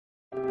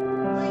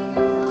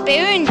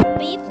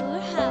Big Blue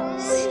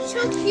House.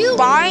 So cute.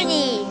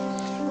 Barney.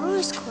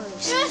 Bruce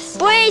Clues.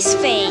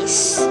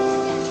 Braceface.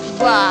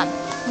 Bob.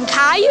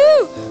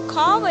 Caillou.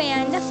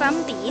 Coriander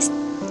from Beast.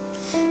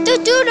 The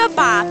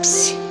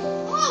Doodlebobs.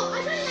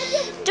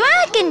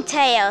 Dragon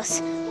Tales.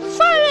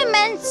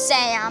 Fireman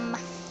Sam.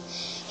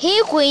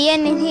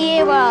 Higuian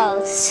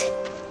Heroes.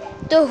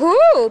 The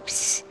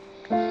Hoops.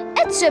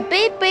 It's a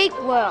big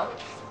world.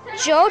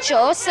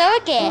 JoJo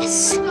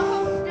Circus.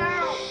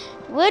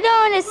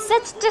 Widow is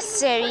such the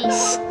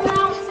series.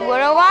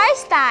 Widow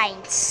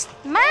Einsteins.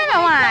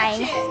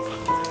 Madeline.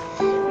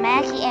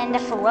 Maggie and the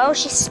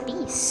Ferocious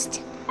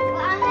Beast.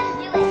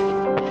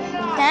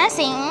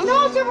 Dancing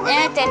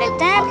and the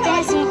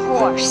dancing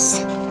horse.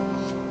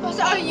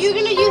 So are you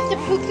gonna use the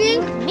poop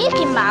thing?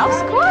 Mickey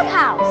Mouse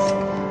Clubhouse.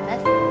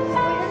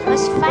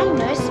 Most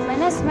famous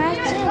Menace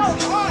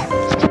Merchants.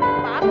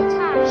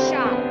 Bobbita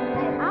Shop.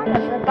 Out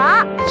of the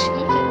box.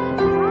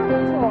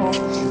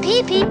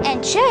 Pee-Pee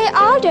and Jay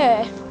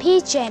Alder.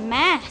 PJ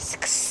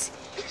Masks.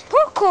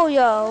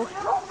 Pocoyo.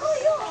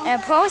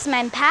 And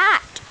Postman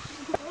Pat.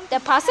 The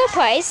Puzzle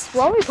Place.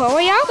 Worry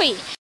Worry Worry.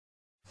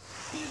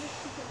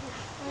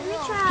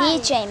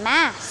 PJ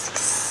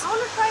Masks.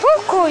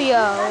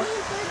 Pocoyo.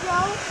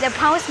 The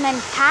Postman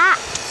Pat.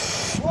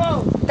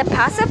 The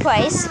Puzzle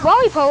Place.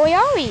 Worry Worry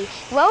Worry.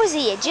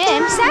 Rosie and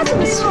Jim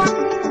Sesame Street.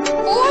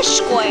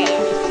 Foursquare.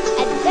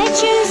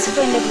 Adventures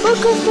from the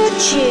Book of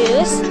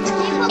Virtues.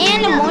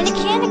 And the Morning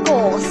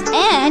Canticles.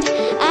 And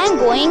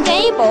Ongoing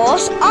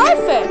Gables.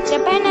 Arthur. The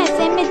Bananas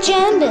and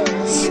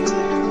Magendas.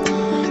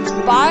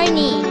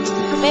 Barney.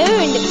 Bear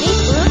in the Big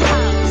Blue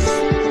House.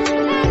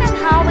 And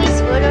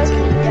Howie's Little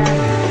Kingdom.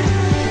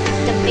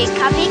 The Big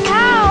Coffee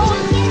Cow.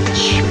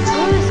 Bruce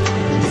Clues.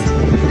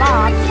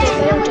 Bob the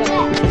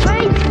Builder.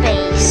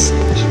 Braceface.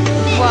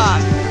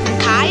 Bob.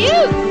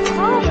 Caillou.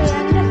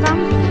 Coriander from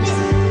Beast.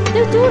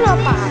 The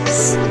Doodlebobs.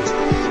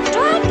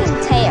 Dragon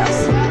Tales.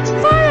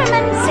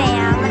 Fireman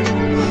Sam.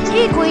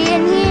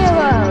 Higuian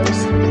Heroes.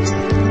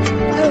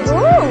 The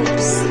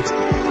Hoops.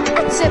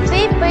 It's a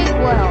big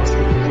world.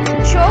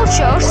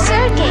 JoJo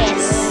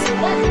Circus.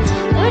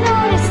 Widow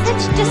is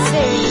such the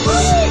series.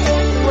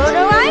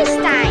 Widow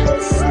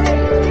Einsteins.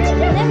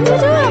 The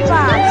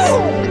Doodlebobs.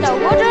 The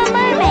Water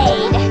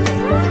Mermaid.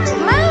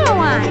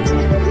 Madeline.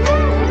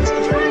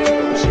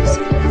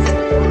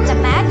 The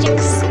Magic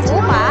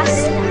School Bus.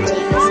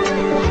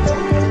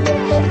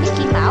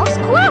 Mickey Mouse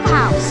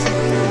Clubhouse.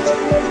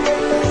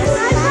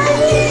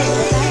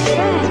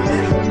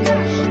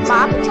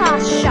 Bobbita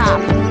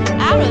Shop.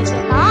 Out of the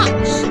box.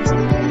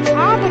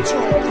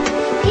 Arbiter.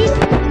 PJ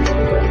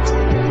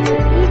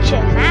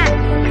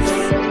Masks.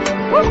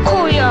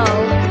 Pocoyo.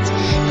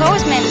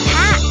 Postman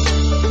Pat.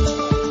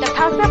 The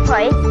Puzzle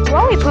Place.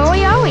 Worry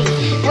Worry Worry.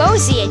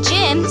 Rosie and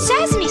Jim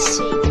Sesame